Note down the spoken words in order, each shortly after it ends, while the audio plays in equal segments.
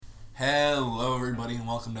Hello, everybody, and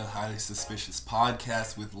welcome to the Highly Suspicious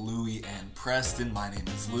Podcast with Louie and Preston. My name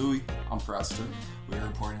is Louie. I'm Preston. We're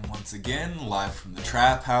reporting once again live from the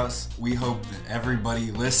Trap House. We hope that everybody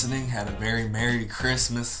listening had a very Merry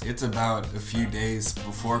Christmas. It's about a few days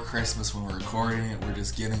before Christmas when we're recording it. We're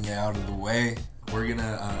just getting it out of the way. We're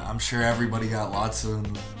gonna, I'm sure everybody got lots of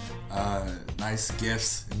nice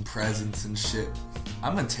gifts and presents and shit.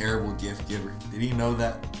 I'm a terrible gift giver. Did you know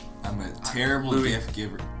that? I'm a terrible gift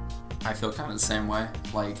giver. I feel kind of the same way.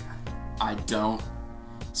 Like,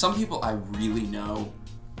 some people I really know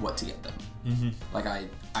what to get them. Mm-hmm. Like,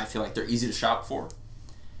 I feel like they're easy to shop for.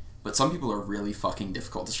 But some people are really fucking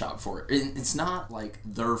difficult to shop for. It's not, like,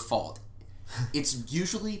 their fault. It's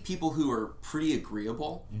usually people who are pretty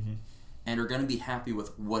agreeable and are going to be happy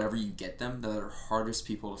with whatever you get them that are hardest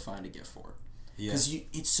people to find a gift for. Because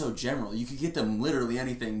it's so general. You could get them literally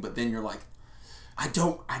anything, but then you're like, I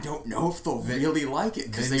don't know if they'll really like it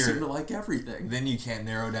because they seem to like everything. Then you can't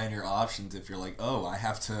narrow down your options if you're like, oh, I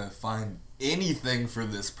have to find anything for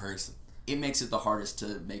this person. It makes it the hardest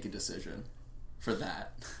to make a decision for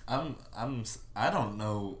that. I don't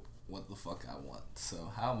know what the fuck I want.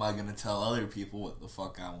 So how am I gonna tell other people what the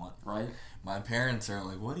fuck I want? Right? My parents are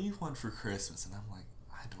like, what do you want for Christmas? And I'm like,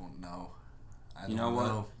 I don't know.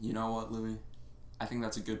 You know what, Louie? I think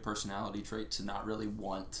that's a good personality trait to not really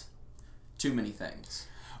want too many things.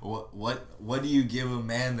 What do you give a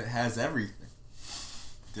man that has everything?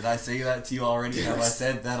 Did I say that to you already? Have I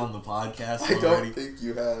said that on the podcast already? I don't think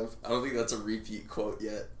you have. I don't think that's a repeat quote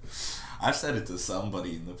yet. I've said it to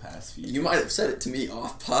somebody in the past few years. You might have said it to me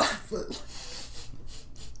off pod, but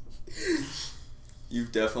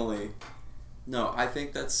you've definitely... No, I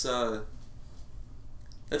think that's that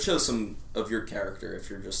shows some of your character if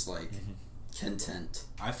you're just like content.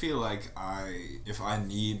 I feel like if I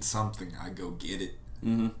need something, I go get it.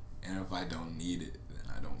 Mm-hmm. And if I don't need it,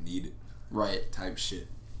 then I don't need it. Right. Type shit.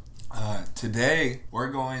 Today,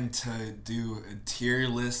 we're going to do a tier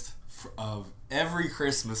list of every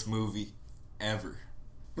Christmas movie ever.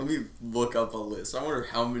 Let me look up a list. I wonder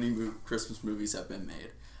how many Christmas movies have been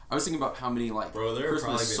made. I was thinking about how many there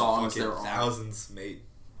Christmas songs there are. Thousands made.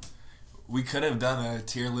 We could have done a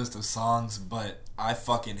tier list of songs, but I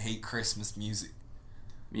fucking hate Christmas music.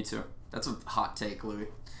 Me too. That's a hot take, Louie.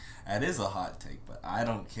 That is a hot take, but I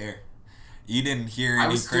don't care. You didn't hear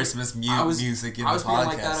any Christmas music in the podcast, I was being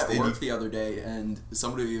like that at work the other day, and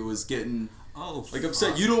somebody was getting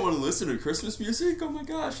upset. You don't want to listen to Christmas music? Oh my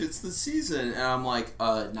gosh, it's the season. And I'm like,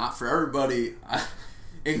 not for everybody,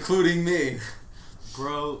 including me.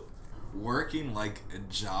 Bro, working like a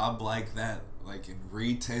job like that, like in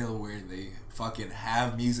retail where they fucking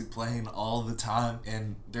have music playing all the time,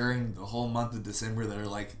 and during the whole month of December they're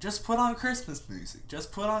like, just put on Christmas music.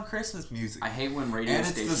 Just put on Christmas music. I hate when radio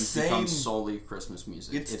stations become solely Christmas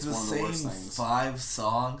music. It's the one of the worst same things. 5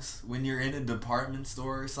 songs when you're in a department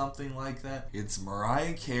store or something like that. It's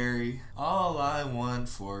Mariah Carey, All I Want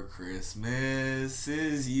for Christmas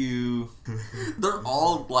Is You. They're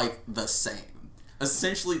all like the same.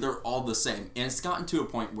 Essentially, they're all the same. And it's gotten to a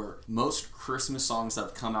point where most Christmas songs that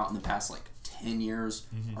have come out in the past, 10 years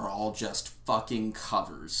are all just fucking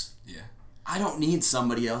covers. Yeah. I don't need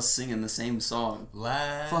somebody else singing the same song.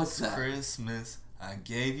 Last Christmas, I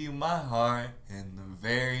gave you my heart, and the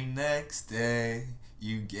very next day,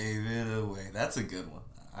 you gave it away. That's a good one.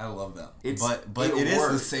 I love that one. But it is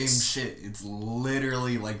the same shit. It's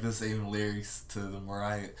literally like the same lyrics to the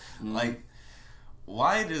Mariah. Like,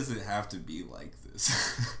 why does it have to be like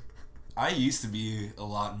this? I used to be a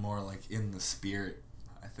lot more like in the spirit.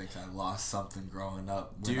 I think I lost something growing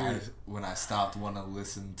up when I stopped wanting to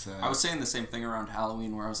listen to... I was saying the same thing around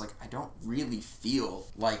Halloween where I was like, I don't really feel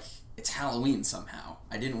like it's Halloween somehow.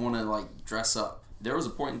 I didn't want to dress up. There was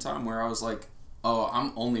a point in time where I was like, oh,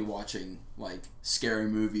 I'm only watching scary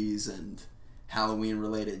movies and Halloween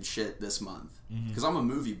related shit this month. Because I'm a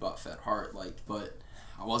movie buff at heart, but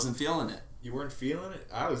I wasn't feeling it. You weren't feeling it?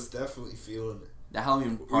 I was definitely feeling it. The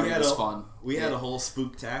Halloween party was fun. We had a whole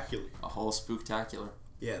spooktacular. A whole spooktacular.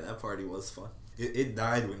 Yeah, that party was fun. It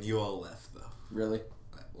died when you all left, though. Really?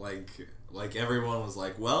 Like everyone was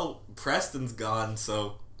like, well, Preston's gone,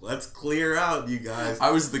 so let's clear out, you guys.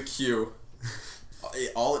 I was the cue.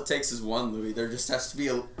 All it takes is one, Louie. There just has to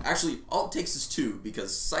be actually, all it takes is 2,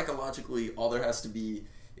 because psychologically, all there has to be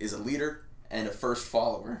is a leader and a first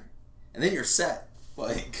follower. And then you're set.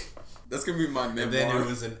 That's going to be my memoir. And then it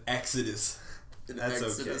was an exodus. That's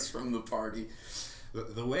exodus from the party.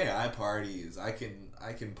 The way I party is I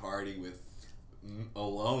can party with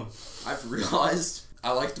alone. I've realized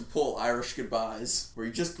I like to pull Irish goodbyes where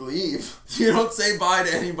you just leave. You don't say bye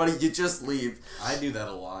to anybody, you just leave. I do that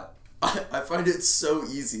a lot. I find it so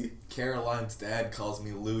easy. Caroline's dad calls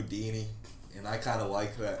me Lou Dini, and I kind of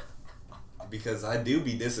like that. Because I do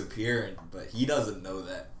be disappearing, but he doesn't know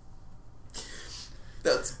that.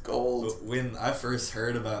 That's gold. When I first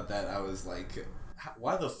heard about that, I was like,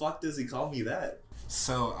 why the fuck does he call me that?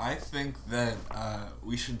 So I think that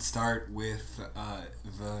we should start with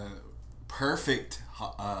the perfect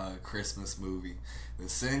Christmas movie. The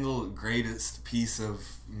single greatest piece of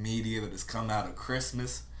media that has come out of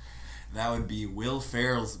Christmas. That would be Will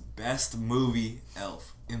Ferrell's best movie,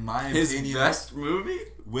 Elf. In my opinion, his best movie?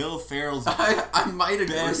 Will Ferrell's I might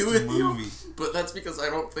agree with movie. You, but that's because I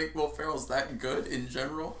don't think Will Ferrell's that good in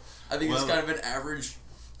general. I think he's kind of an average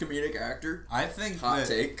comedic actor. I think Hot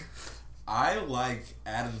take. I like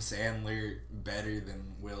Adam Sandler better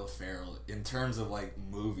than Will Ferrell in terms of like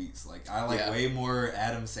movies. Like I like way more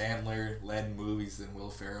Adam Sandler led movies than Will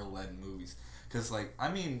Ferrell led movies. Cause like I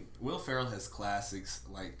mean Will Ferrell has classics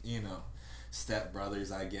like you know Step Brothers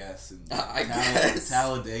I guess and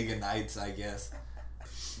Talladega Nights I guess.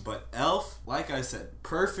 But Elf, like I said,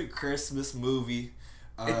 perfect Christmas movie.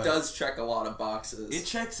 It does check a lot of boxes. It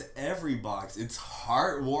checks every box. It's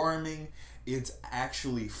heartwarming. It's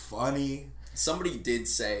actually funny. Somebody did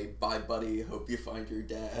say, "Bye, buddy. Hope you find your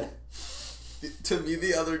dad." To me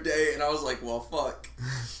the other day, and I was like, "Well, fuck."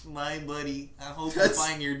 My buddy. I hope you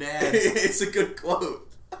find your dad. It's a good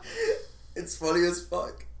quote. It's funny as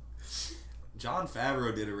fuck. Jon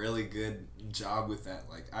Favreau did a really good job with that.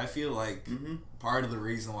 Like, I feel like part of the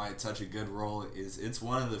reason why it's such a good role is it's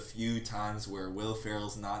one of the few times where Will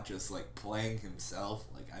Ferrell's not just like playing himself.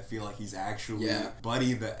 Like, I feel like he's actually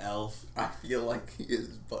Buddy the Elf. I feel like he is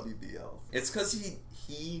Buddy the Elf. It's because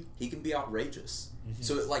he can be outrageous,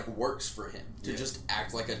 so it like works for him to just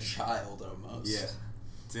act like a child almost. Yeah,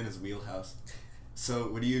 it's in his wheelhouse. So,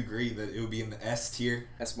 would you agree that it would be in the S tier?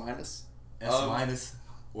 S minus. S minus.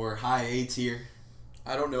 Or high A tier.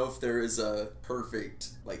 I don't know if there is a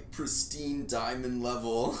perfect, like, pristine diamond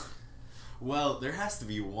level. Well, there has to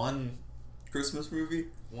be one Christmas movie.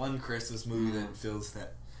 One Christmas movie that fills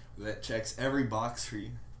that checks every box for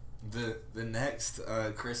you. The next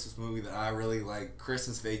Christmas movie that I really like,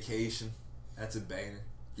 Christmas Vacation. That's a banger.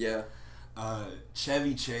 Yeah.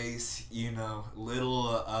 Chevy Chase, you know,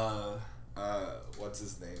 little what's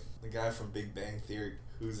his name? The guy from Big Bang Theory.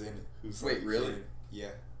 Who's in it? Who's Wait, like, really?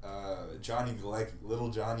 Yeah. Johnny Galecki. Little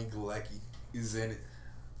Johnny Galecki is in it.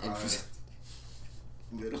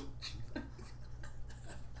 Little.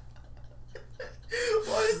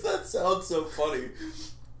 Why does that sound so funny?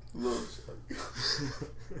 Little Johnny.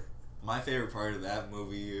 My favorite part of that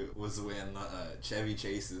movie was when Chevy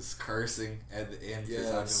Chase is cursing at the end because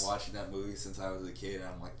I've been watching that movie since I was a kid. And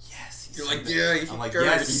I'm like, yes. You're like, yeah, he I'm like, cursed.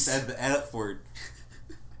 yes, he said the F word.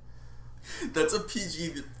 That's a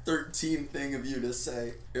PG-13 thing of you to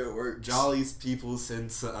say. It works. Jolly's people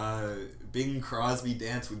since Bing Crosby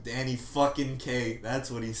danced with Danny fucking Kaye. That's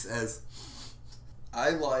what he says.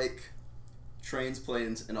 I like Trains,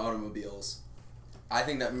 Planes, and Automobiles. I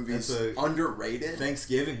think that movie is underrated.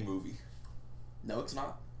 Thanksgiving movie. No, it's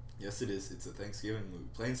not. Yes, it is. It's a Thanksgiving movie.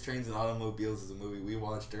 Planes, Trains, and Automobiles is a movie we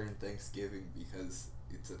watch during Thanksgiving because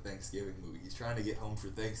it's a Thanksgiving movie. He's trying to get home for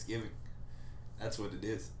Thanksgiving. That's what it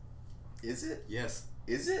is. Is it? Yes.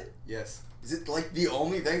 Is it? Yes. Is it like the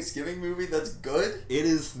only Thanksgiving movie that's good? It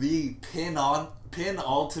is the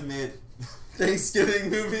ultimate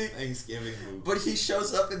Thanksgiving movie. Thanksgiving movie. But he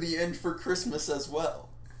shows up in the end for Christmas as well.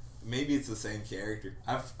 Maybe it's the same character.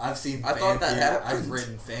 I've seen. I've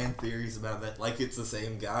written fan theories about that. Like it's the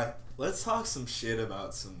same guy. Let's talk some shit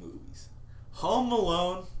about some movies. Home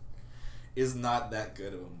Alone is not that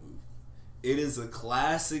good of a movie. It is a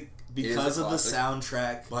classic. Because of the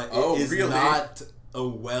soundtrack, but it is not a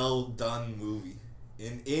well done movie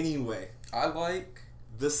in any way. I like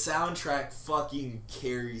the soundtrack fucking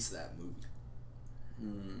carries that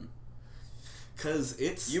movie. Cause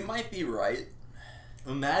it's you might be right.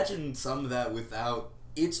 Imagine some of that without.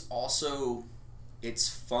 It's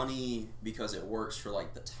funny because it works for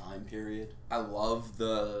like the time period. I love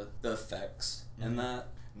the effects and that.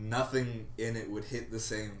 Nothing in it would hit the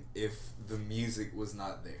same if the music was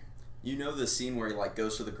not there. You know the scene where he like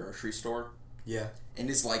goes to the grocery store? Yeah. And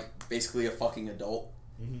is like basically a fucking adult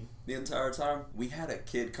the entire time? We had a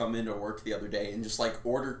kid come into work the other day and just like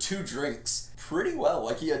order 2 drinks pretty well.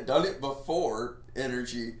 Like he had done it before,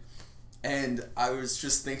 Energy. And I was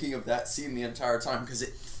just thinking of that scene the entire time because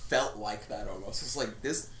it felt like that almost. It's like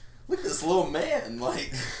look at this little man.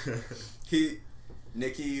 Like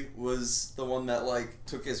Nikki was the one that like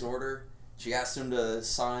took his order. She asked him to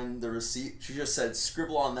sign the receipt. She just said,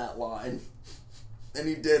 scribble on that line. And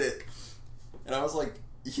he did it. And I was like,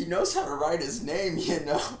 He knows how to write his name,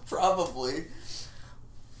 probably.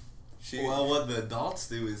 Well, what the adults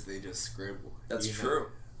do is they just scribble. That's true.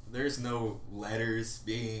 There's no letters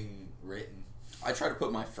being written. I try to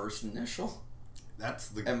put my first initial.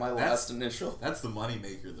 And my last initial. That's the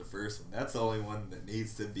moneymaker, the first one. That's the only one that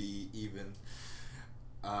needs to be even...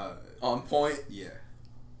 on point? Yeah.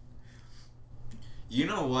 You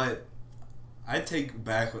know what? I take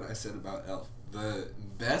back what I said about Elf. The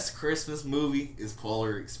best Christmas movie is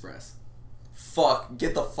Polar Express. Fuck.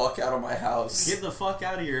 Get the fuck out of my house. Get the fuck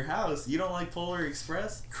out of your house. You don't like Polar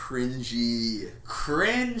Express? Cringy.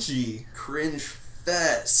 Cringe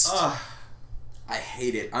fest. Ugh. I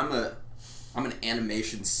hate it. I'm an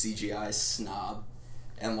animation CGI snob.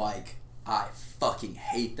 And, like, I fucking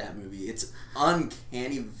hate that movie. It's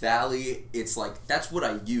Uncanny Valley. It's like, that's what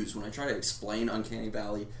I use when I try to explain Uncanny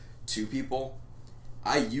Valley to people.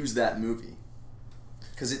 I use that movie.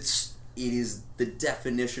 Because it is the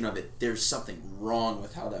definition of it. There's something wrong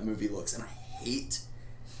with how that movie looks. And I hate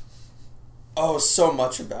so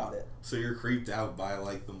much about it. So you're creeped out by,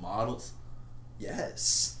 like, the models?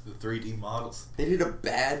 Yes. The 3D models? They did a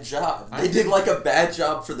bad job. They did, like, a bad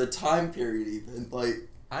job for the time period, even. Like,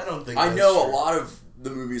 I don't think I know true. A lot of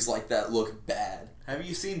the movies like that look bad. Have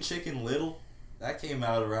you seen Chicken Little? That came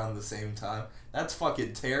out around the same time. That's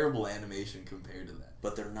fucking terrible animation compared to that.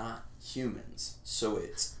 But they're not humans, so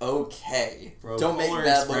it's okay. Bro, don't make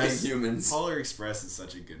bad-looking humans. Polar Express is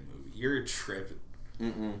such a good movie. You're tripping.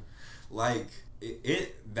 Like,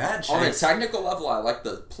 that on a technical level, I like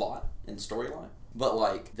the plot and storyline. But,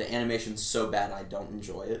 like, the animation's so bad I don't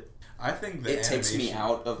enjoy it. I think it takes me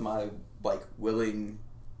out of my, like, willing...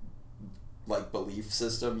 like, belief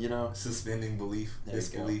system, Suspending belief,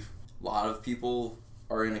 disbelief. A lot of people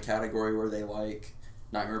are in a category where they like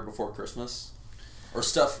Nightmare Before Christmas. Or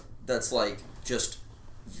stuff that's, like, just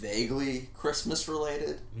vaguely Christmas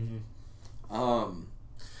related. I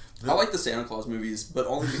like the Santa Claus movies, but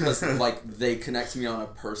only because, like, they connect me on a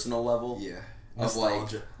personal level. Yeah.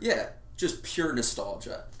 Nostalgia. Just pure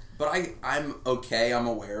nostalgia. But I'm okay, I'm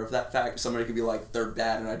aware of that fact. Somebody could be like, they're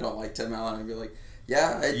bad and I don't like Tim Allen. I'd be like...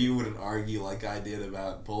 yeah, you wouldn't argue like I did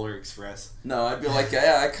about Polar Express. No, I'd be like,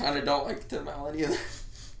 yeah, I kind of don't like Tim Allen either.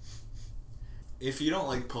 If you don't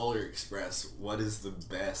like Polar Express, what is the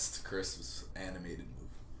best Christmas animated movie?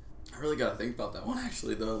 I really gotta think about that one,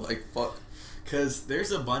 actually, though. Like, fuck. Because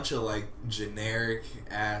there's a bunch of, like,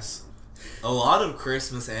 generic-ass... A lot of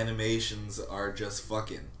Christmas animations are just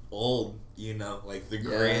fucking old, Like The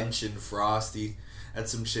Grinch and Frosty... That's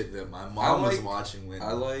some shit that my mom was watching when...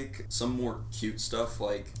 I like some more cute stuff,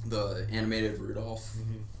 like the animated Rudolph.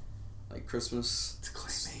 Like Christmas... It's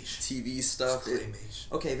claymation. TV stuff. It's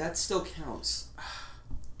claymation. Okay, that still counts.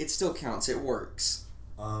 It still counts. It works.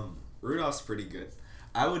 Rudolph's pretty good.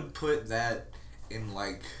 I would put that in,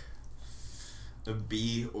 like, a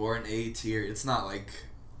B or an A tier. It's not, like,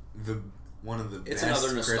 one of the best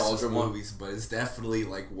Christmas movies, but it's definitely,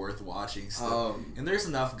 like, worth watching still. And there's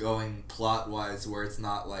enough going plot-wise where it's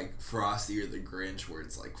not like Frosty or the Grinch where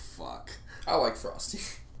it's like, fuck. I like Frosty.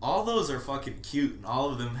 All those are fucking cute, and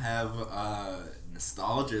all of them have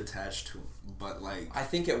nostalgia attached to them, but, like... I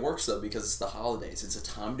think it works, though, because it's the holidays. It's a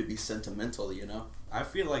time to be sentimental, I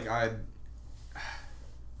feel like The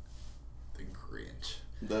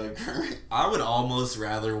Grinch. I would almost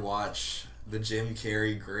rather watch... the Jim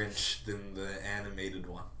Carrey Grinch than the animated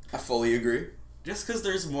one. I fully agree. Just because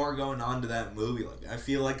there's more going on to that movie. Like, I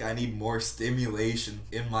feel like I need more stimulation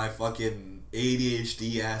in my fucking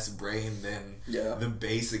ADHD-ass brain than the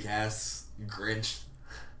basic-ass Grinch.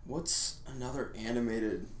 What's another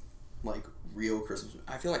animated, like, real Christmas movie?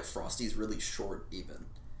 I feel like Frosty's really short, even.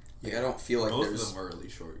 Like, I don't feel like both of them are really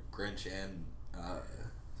short. Grinch and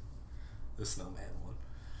the Snowman.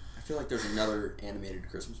 I feel like there's another animated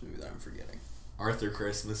Christmas movie that I'm forgetting. Arthur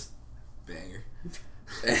Christmas. Banger.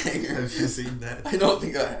 Banger. Have you seen that? I don't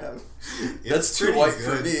think I have. That's too white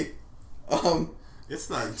for me. It's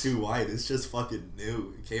not too white. It's just fucking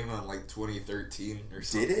new. It came out in, like, 2013 or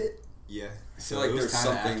something. Did it? Yeah. I feel like there's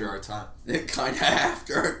something after our time. Kind of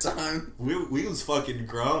after our time. We was fucking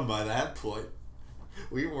grown by that point.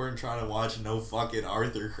 We weren't trying to watch no fucking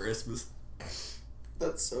Arthur Christmas.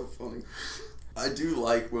 That's so funny. I do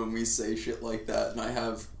like when we say shit like that, and I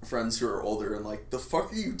have friends who are older and like, the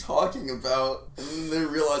fuck are you talking about? And then they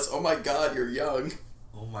realize, oh my god, you're young.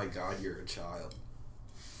 Oh my god, you're a child.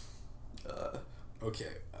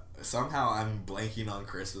 Okay. Somehow I'm blanking on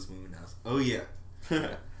Christmas movie now. Oh yeah.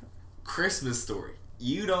 Christmas Story.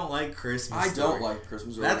 You don't like Christmas Story. I don't like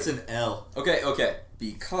Christmas Story. That's an L. Okay.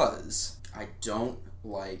 Because I don't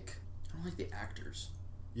like the actors.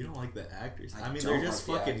 You don't like the actors? I mean, they're just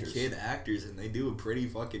fucking kid actors, and they do a pretty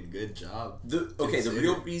fucking good job. The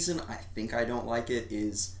real reason I think I don't like it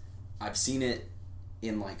is I've seen it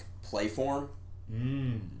in, like, play form,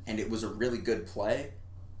 and it was a really good play.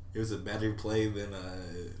 It was a better play than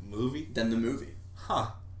a movie? Than the movie.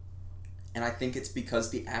 Huh. And I think it's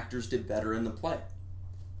because the actors did better in the play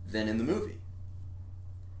than in the movie.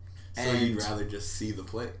 So you'd rather just see the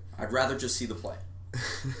play? I'd rather just see the play.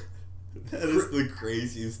 That is the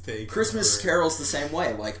craziest take. Christmas Carol's the same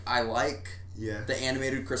way. Like, I like the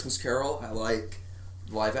animated Christmas Carol. I like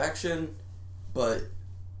live action, but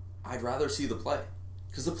I'd rather see the play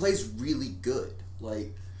because the play's really good.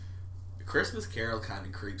 Like, Christmas Carol kind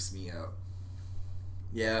of creeps me out.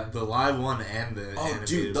 Yeah, the live one and the animated.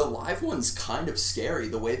 Dude, the live one's kind of scary.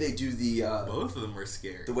 The way they do the both of them are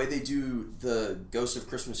scary. The way they do the Ghost of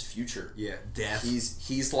Christmas Future. Yeah, death.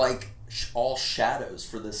 He's like all shadows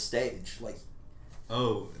for this stage. Like,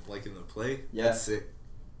 like in the play. Yeah, that's sick.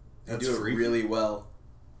 They do it really well.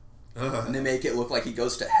 And they make it look like he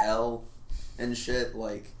goes to hell and shit.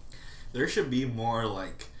 Like, there should be more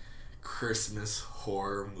like Christmas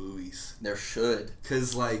horror movies. There should,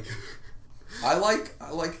 'cause like. I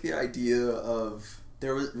like the idea of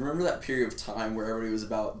remember that period of time where everybody was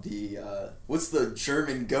about the what's the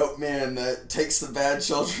German goat man that takes the bad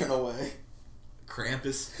children away?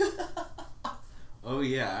 Krampus. Oh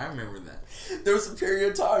yeah, I remember that. There was a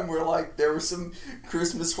period of time where like there were some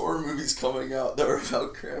Christmas horror movies coming out that were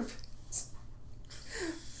about Krampus.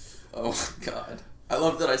 Oh my god. I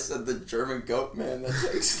love that I said the German goat man that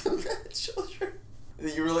takes the bad children. And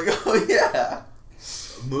you were like, oh yeah.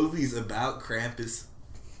 Movies about Krampus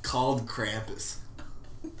called Krampus.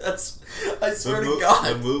 I swear to God.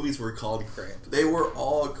 The movies were called Krampus. They were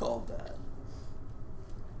all called that.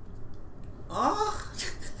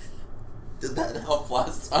 Did that help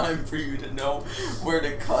last time for you to know where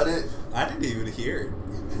to cut it? I didn't even hear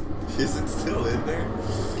it. Is it still in there?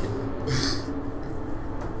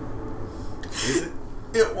 Is it?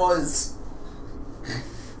 It was.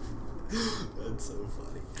 That's so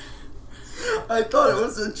funny. I thought it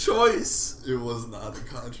was a choice. It was not a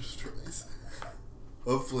conscious choice.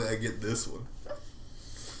 Hopefully I get this one.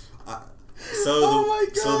 So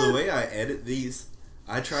the way I edit these,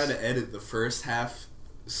 I try to edit the first half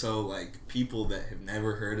so like people that have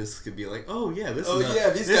never heard us could be like, oh yeah,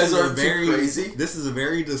 these guys are very crazy. This is a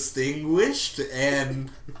very distinguished and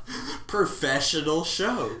professional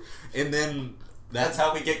show. And then that's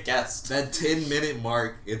how we get guests. That 10-minute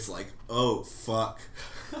mark, it's like, oh fuck.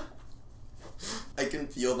 I can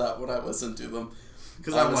feel that when I listen to them.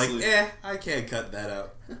 Because I'm like, I can't cut that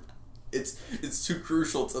out. It's too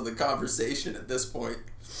crucial to the conversation at this point.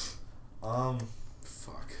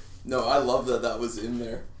 Fuck. No, I love that was in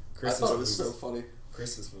there. I thought it was so funny.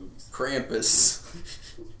 Christmas movies. Krampus.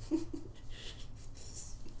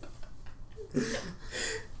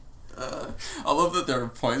 I love that there are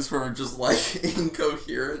points where we're just like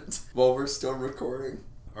incoherent while we're still recording.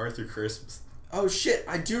 Arthur Christmas. Oh shit,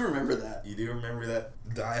 I do remember that. You do remember that?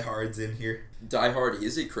 Die Hard's in here. Die Hard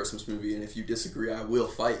is a Christmas movie, and if you disagree, I will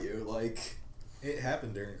fight you. Like, it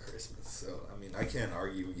happened during Christmas, so I mean, I can't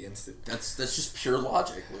argue against it. That's just pure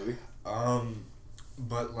logic, Louis.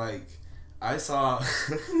 But like, I saw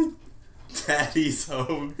Daddy's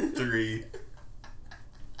Home 3.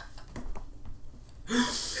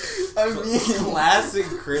 I mean, classic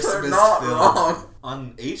Christmas not film. Wrong.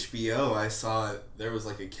 On HBO, I saw there was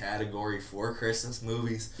like a category for Christmas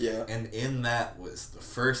movies. Yeah. And in that was the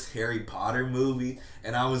first Harry Potter movie.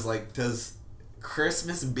 And I was like, does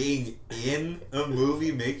Christmas being in a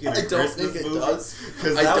movie make it a Christmas movie? I don't think it does.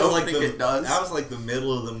 Because I don't think it does. That was like the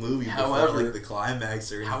middle of the movie before like the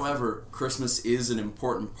climax or anything. However, Christmas is an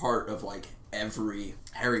important part of like every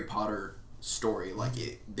Harry Potter story. Like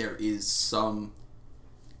there is some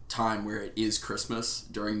time where it is Christmas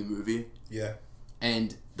during the movie. Yeah.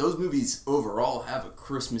 And those movies overall have a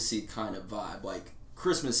Christmassy kind of vibe. Like,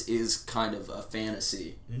 Christmas is kind of a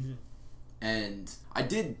fantasy. Mm-hmm. And I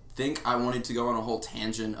did think I wanted to go on a whole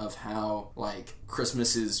tangent of how, like,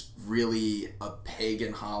 Christmas is really a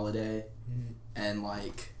pagan holiday. Mm-hmm. And,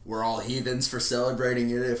 like, we're all heathens for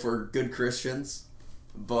celebrating it if we're good Christians.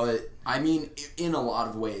 But, I mean, in a lot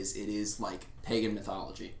of ways, it is, like, pagan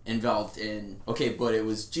mythology involved in, okay, but it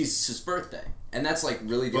was Jesus' birthday. And that's, like,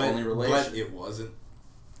 really the only relation. But it wasn't,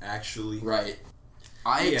 actually. Right.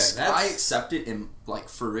 I accept it and, like,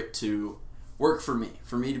 for it to work for me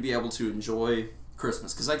to be able to enjoy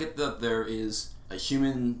Christmas. Because I get that there is a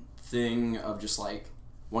human thing of just, like,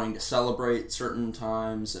 wanting to celebrate certain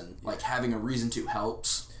times and, like, having a reason to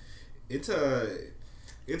helps. It's a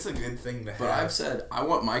good thing to have. But I've said, I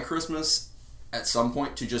want my Christmas at some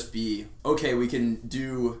point to just be, okay, we can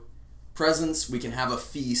do presents, we can have a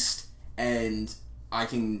feast, and I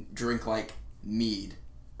can drink, like, mead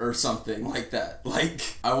or something like that. Like,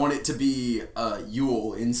 I want it to be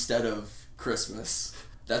Yule instead of Christmas.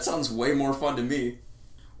 That sounds way more fun to me.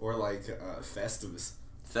 Or, like, Festivus.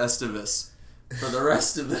 Festivus. For the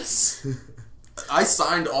rest of us. I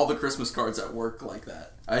signed all the Christmas cards at work like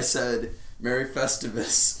that. I said, Merry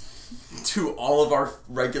Festivus to all of our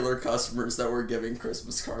regular customers that we're giving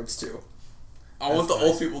Christmas cards to. I want the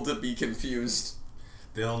old people to be confused.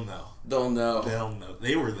 They'll know. They'll know. They'll know.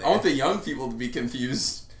 They were there. I want the young people to be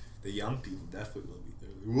confused. The young people definitely will be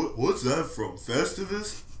there. What's that from?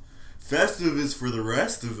 Festivus? Festivus for the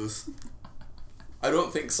rest of us. I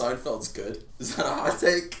don't think Seinfeld's good. Is that a hot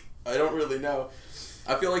take? I don't really know.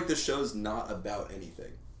 I feel like the show's not about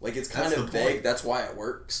anything. Like, it's kind of vague. That's why it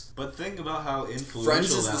works. But think about how influential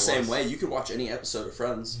Friends is the same way. You could watch any episode of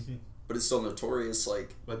Friends, but it's still notorious.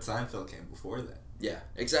 Like, but Seinfeld came before that. Yeah,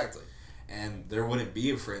 exactly. And there wouldn't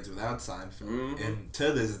be a Friends without Seinfeld. And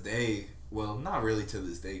to this day, well, not really to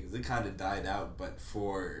this day, because it kind of died out, but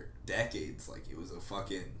for decades, like, it was a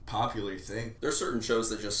fucking popular thing. There's certain shows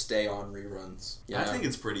that just stay on reruns. I think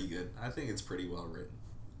it's pretty good. I think it's pretty well written.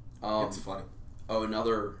 It's funny. Oh,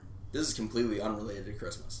 this is completely unrelated to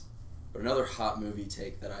Christmas, but another hot movie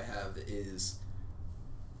take that I have is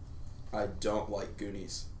I don't like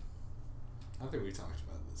Goonies. I think we talked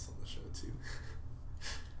about this on the show, too.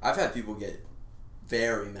 I've had people get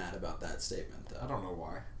very mad about that statement, though. I don't know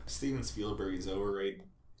why. Steven Spielberg is overrated.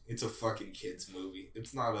 It's a fucking kid's movie.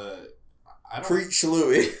 It's not a... Preach,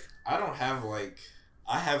 Louis. I don't have, like...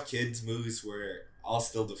 I have kids' movies where I'll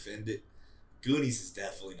still defend it. Goonies is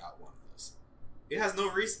definitely not one of those. It has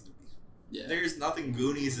no reason to be. Yeah. There's nothing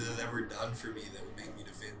Goonies has ever done for me that would make me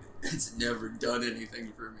defend it. It's never done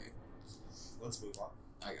anything for me. Let's move on.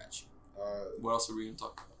 I got you. What else are we going to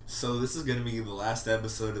talk about? So this is going to be the last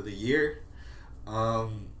episode of the year.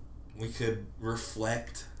 We could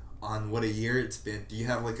reflect on what a year it's been. Do you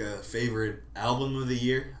have, like, a favorite album of the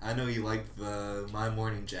year? I know you liked the My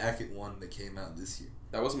Morning Jacket one that came out this year.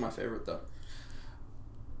 That wasn't my favorite, though.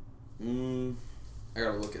 I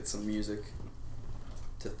gotta look at some music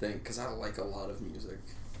to think, because I like a lot of music.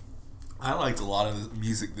 I liked a lot of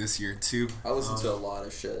music this year, too. I listened to a lot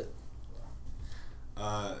of shit.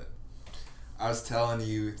 I was telling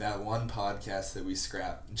you that one podcast that we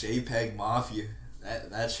scrapped, JPEG Mafia,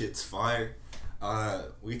 that shit's fire.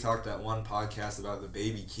 We talked that one podcast about the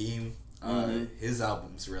Baby Keem. His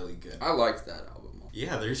album's really good. I liked that album.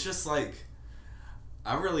 Yeah, there's just, like,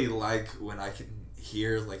 I really like when I can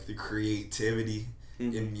hear, like, the creativity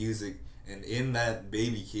in music. And in that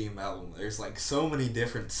Baby Keem album, there's, like, so many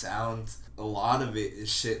different sounds. A lot of it is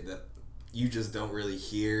shit that you just don't really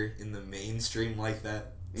hear in the mainstream like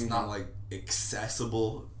that. It's not, like,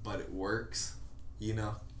 accessible, but it works, you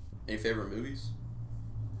know? Any favorite movies?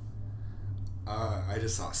 I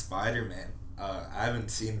just saw Spider-Man. I haven't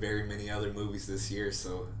seen very many other movies this year,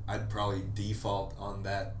 so I'd probably default on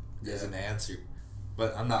that as an answer.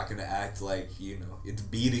 But I'm not going to act like, you know, it's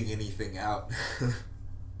beating anything out.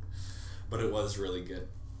 But it was really good.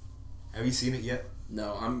 Have you seen it yet?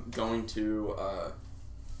 No, I'm going to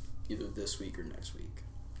either this week or next week.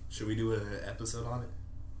 Should we do an episode on it?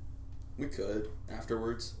 We could,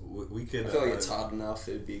 afterwards. We could. I feel like it's hot enough,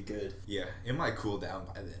 it'd be good. Yeah, it might cool down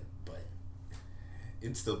by then, but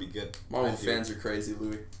it'd still be good. Marvel fans are crazy,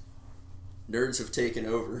 Louis. Nerds have taken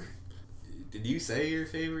over. Did you say your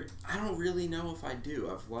favorite? I don't really know if I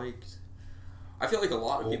do. I feel like a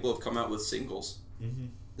lot of people have come out with singles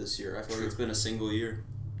this year. I feel like it's been a single year.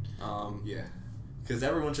 Yeah. Because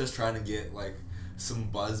everyone's just trying to get, like, some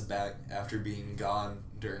buzz back after being gone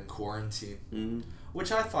during quarantine.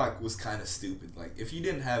 Which I thought was kind of stupid. Like, if you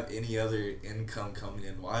didn't have any other income coming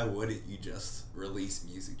in, why wouldn't you just release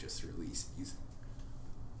music?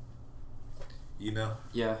 You know?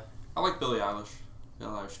 Yeah. I like Billie Eilish.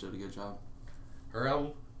 Billie Eilish did a good job. Her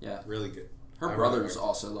album? Yeah. Really good. Her brother's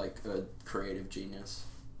also, like, a creative genius.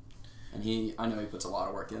 And I know he puts a lot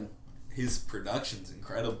of work in. His production's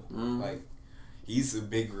incredible. Like, he's a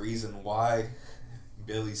big reason why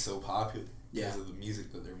Billie's so popular. Because of the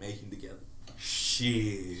music that they're making together.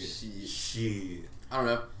 Shit. I don't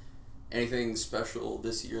know. Anything special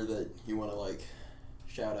this year that you want to, like,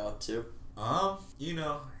 shout out to? You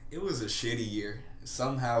know, it was a shitty year.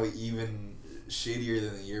 Somehow even shittier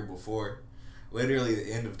than the year before. Literally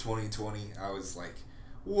the end of 2020, I was like,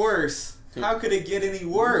 worse. How could it get any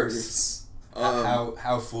worse?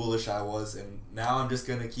 How foolish I was, and now I'm just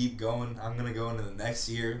gonna keep going. I'm gonna go into the next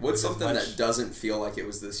year. What's something that doesn't feel like it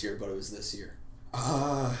was this year, but it was this year?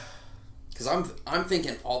 Because Because I'm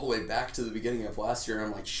thinking all the way back to the beginning of last year, and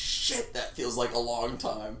I'm like, shit, that feels like a long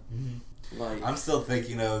time. Mm-hmm. Like, I'm still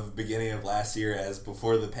thinking of beginning of last year as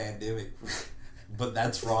before the pandemic. But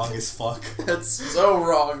that's wrong as fuck. That's so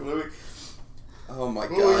wrong, Louis. Oh my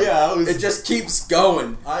god. Well, yeah, it just keeps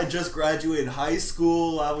going. I just graduated high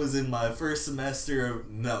school. I was in my first semester of...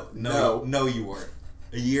 No, you weren't.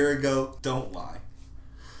 A year ago, don't lie.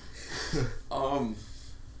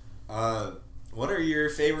 What are your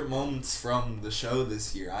favorite moments from the show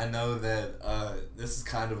this year? I know that this is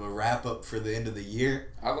kind of a wrap-up for the end of the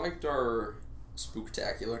year. I liked our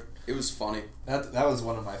Spooktacular. It was funny. That was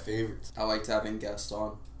one of my favorites. I liked having guests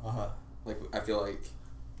on. Like, I feel like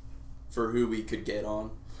for who we could get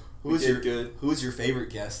on, Who's your favorite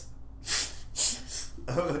guest?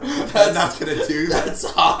 I'm not gonna do that. That's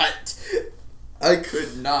hot. I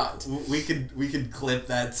could not. We could clip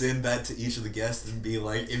that, send that to each of the guests, and be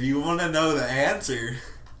like, if you want to know the answer,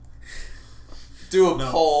 do a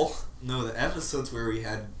poll. No, the episodes where we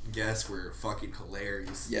had guests were fucking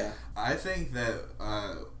hilarious. Yeah. I think that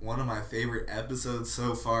one of my favorite episodes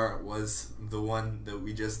so far was the one that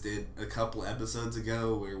we just did a couple episodes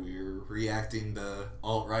ago where we were reacting to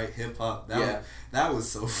alt-right hip-hop. That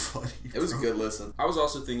was so funny. It was a good listen. I was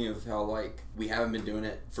also thinking of how, like, we haven't been doing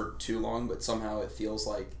it for too long, but somehow it feels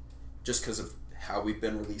like, just because of how we've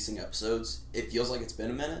been releasing episodes, it feels like it's been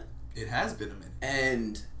a minute. It has been a minute.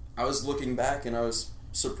 And I was looking back and I was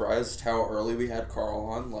surprised how early we had Carl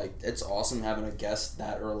on. Like, it's awesome having a guest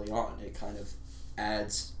that early on. It kind of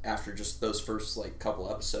adds, after just those first like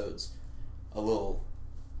couple episodes, a little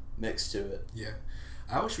mix to it. Yeah,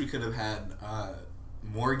 I wish we could have had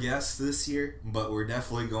more guests this year, but we're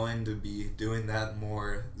definitely going to be doing that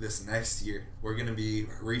more this next year. We're going to be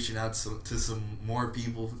reaching out to some more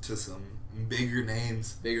people, to some bigger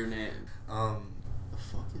names. The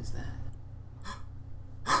fuck is that?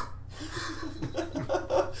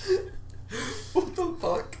 What the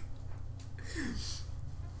fuck?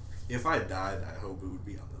 If I died, I hope it would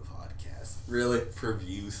be on the podcast. Really? For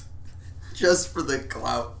views. Just for the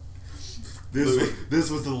clout. This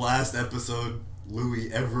was the last episode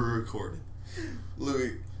Louis ever recorded.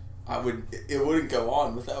 Louis, it wouldn't go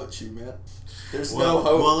on without you, man. There's no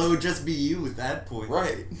hope. Well, it would just be you at that point.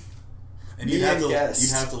 Right. And you'd have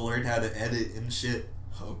to learn how to edit and shit.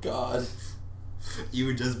 Oh god. You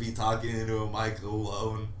would just be talking into a mic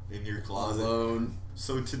alone in your closet. Alone.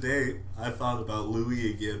 So today, I thought about Louis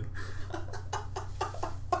again.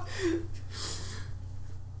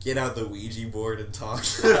 Get out the Ouija board and talk.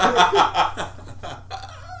 That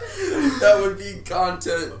would be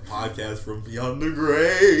content. A podcast from beyond the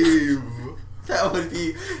grave. That would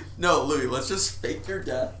be... No, Louis, let's just fake your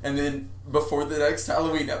death. And then, before the next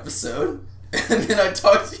Halloween episode, and then I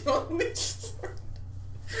talk to you on the Ouija board.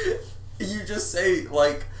 You just say,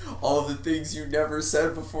 like, all the things you never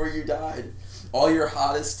said before you died. All your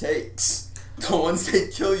hottest takes. The ones they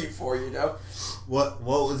kill you for, you know? What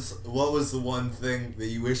was the one thing that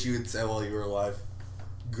you wish you had said while you were alive?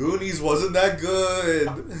 Goonies wasn't that good.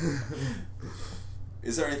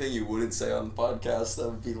 Is there anything you wouldn't say on the podcast that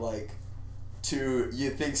would be like,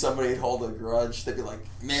 you think somebody'd hold a grudge? They'd be like,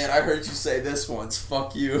 man, I heard you say this once.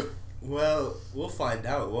 Fuck you. Well, we'll find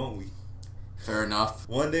out, won't we? Fair enough.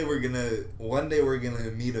 One day we're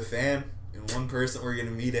gonna meet a fan, and one person we're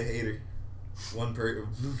gonna meet a hater.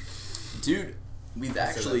 Dude, we've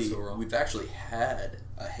actually had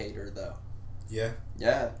a hater though. Yeah.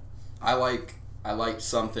 Yeah. I liked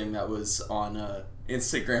something that was on a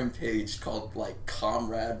Instagram page called like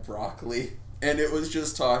Comrade Broccoli, and it was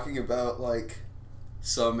just talking about like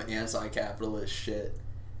some anti-capitalist shit,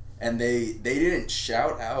 and they didn't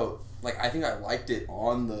shout out, like, I think I liked it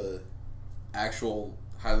on the actual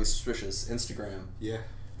Highly Suspicious Instagram. Yeah.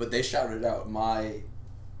 But they shouted out my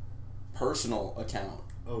personal account.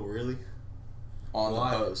 Oh, really? On the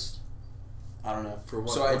post. I don't know. For what?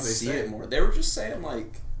 So I'd see it more. They were just saying,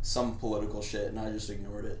 like, some political shit, and I just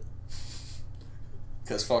ignored it.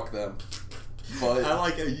 Because fuck them. But I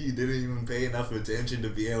like how you didn't even pay enough attention to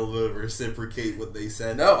be able to reciprocate what they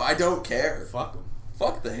said. No, I don't care. Fuck them.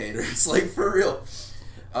 Fuck the haters. Like, for real.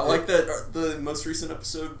 I like that the most recent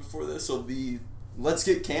episode before this will be Let's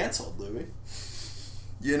Get Canceled, Louis.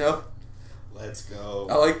 You know? Let's go.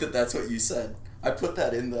 I like that that's what you said. I put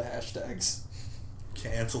that in the hashtags.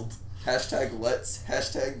 Canceled. Hashtag let's,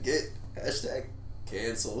 hashtag get, hashtag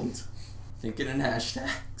canceled. Thinking in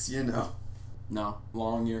hashtags, you know. No,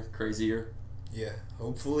 long year, crazy year. Yeah,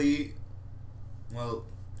 hopefully, well,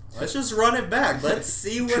 let's just run it back. Let's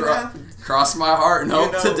see what happens. Cross my heart and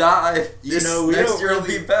hope to die. Next year will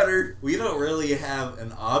be better. We don't really have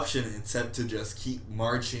an option except to just keep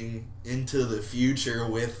marching into the future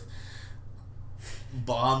with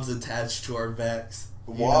bombs attached to our backs.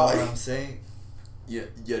 Why? You know what I'm saying? You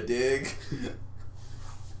dig?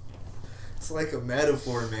 It's like a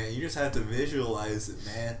metaphor, man. You just have to visualize it,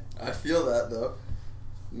 man. I feel that, though.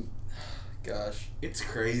 Gosh. It's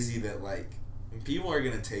crazy that, like, people are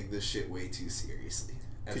going to take this shit way too seriously.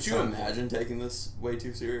 Could you imagine taking this way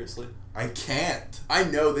too seriously? I can't. I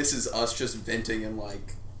know this is us just venting and,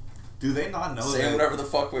 like... Do they not know saying whatever the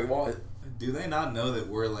fuck we want. Do they not know that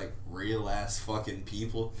we're, like, real-ass fucking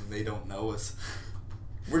people and they don't know us?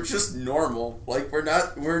 We're just normal. Like,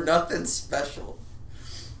 we're nothing special.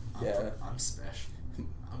 Yeah. I'm special.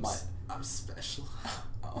 I'm special.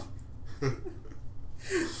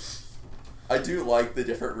 I do like the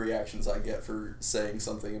different reactions I get for saying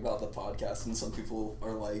something about the podcast, and some people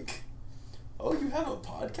are like, "Oh, you have a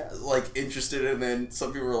podcast?" Like, interested, and then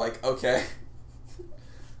some people are like, "Okay."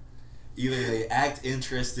 Either they act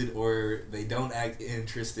interested or they don't act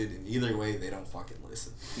interested, and either way, they don't fucking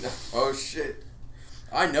listen. Oh, shit.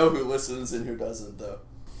 I know who listens and who doesn't, though.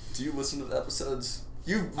 Do you listen to the episodes?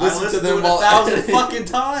 You listen to them while 1,000 editing. fucking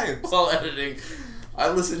times While editing. I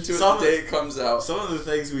listen to it the day it comes out. Some of the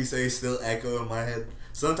things we say still echo in my head.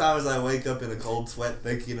 Sometimes I wake up in a cold sweat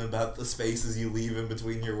thinking about the spaces you leave in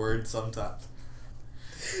between your words sometimes.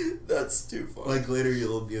 That's too funny. Like, later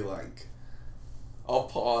you'll be like... I'll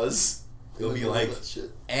pause. You'll be like,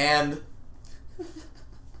 and...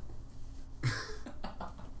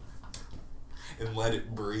 and let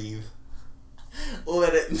it breathe.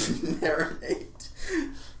 Let it marinate.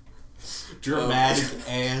 Dramatic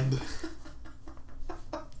and...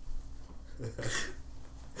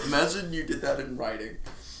 Imagine you did that in writing.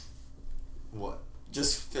 What?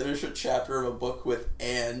 Just finish a chapter of a book with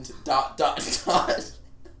and ... That's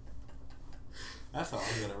how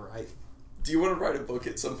I'm gonna write. Do you want to write a book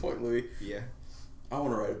at some point, Louis? Yeah. I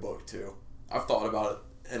want to write a book too. I've thought about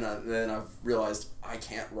it, and then I've realized I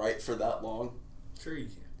can't write for that long. Sure you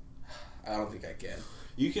can. I don't think I can.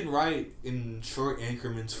 You can write in short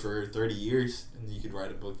increments for 30 years, and you could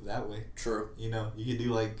write a book that way. True. You know, you could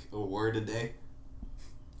do like a word a day.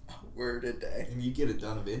 A word a day. And you get it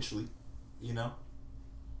done eventually, you know?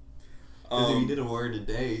 Because if you did a word a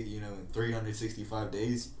day, you know, in 365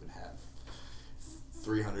 days, you would have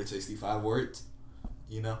 365 words,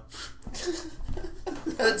 you know?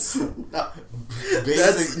 That's not... Basic,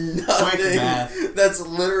 that's nothing. quick math. That's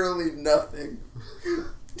literally nothing.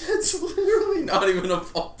 That's literally not even a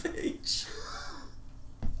full page.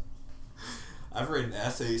 I've written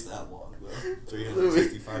essays that long, though.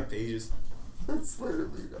 365 pages. That's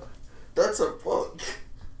literally not... That's a book.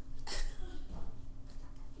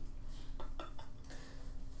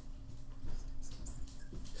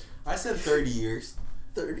 I said 30 years.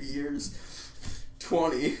 30 years.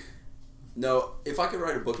 20. No, if I could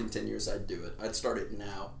write a book in 10 years, I'd do it. I'd start it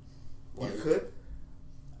now. Like, you could?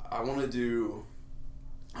 I want to do...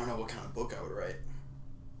 I don't know what kind of book I would write.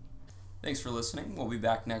 Thanks for listening. We'll be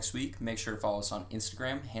back next week. Make sure to follow us on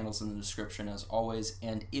Instagram. Handles in the description as always.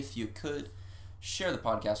 And if you could, share the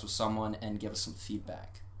podcast with someone and give us some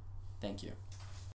feedback. Thank you.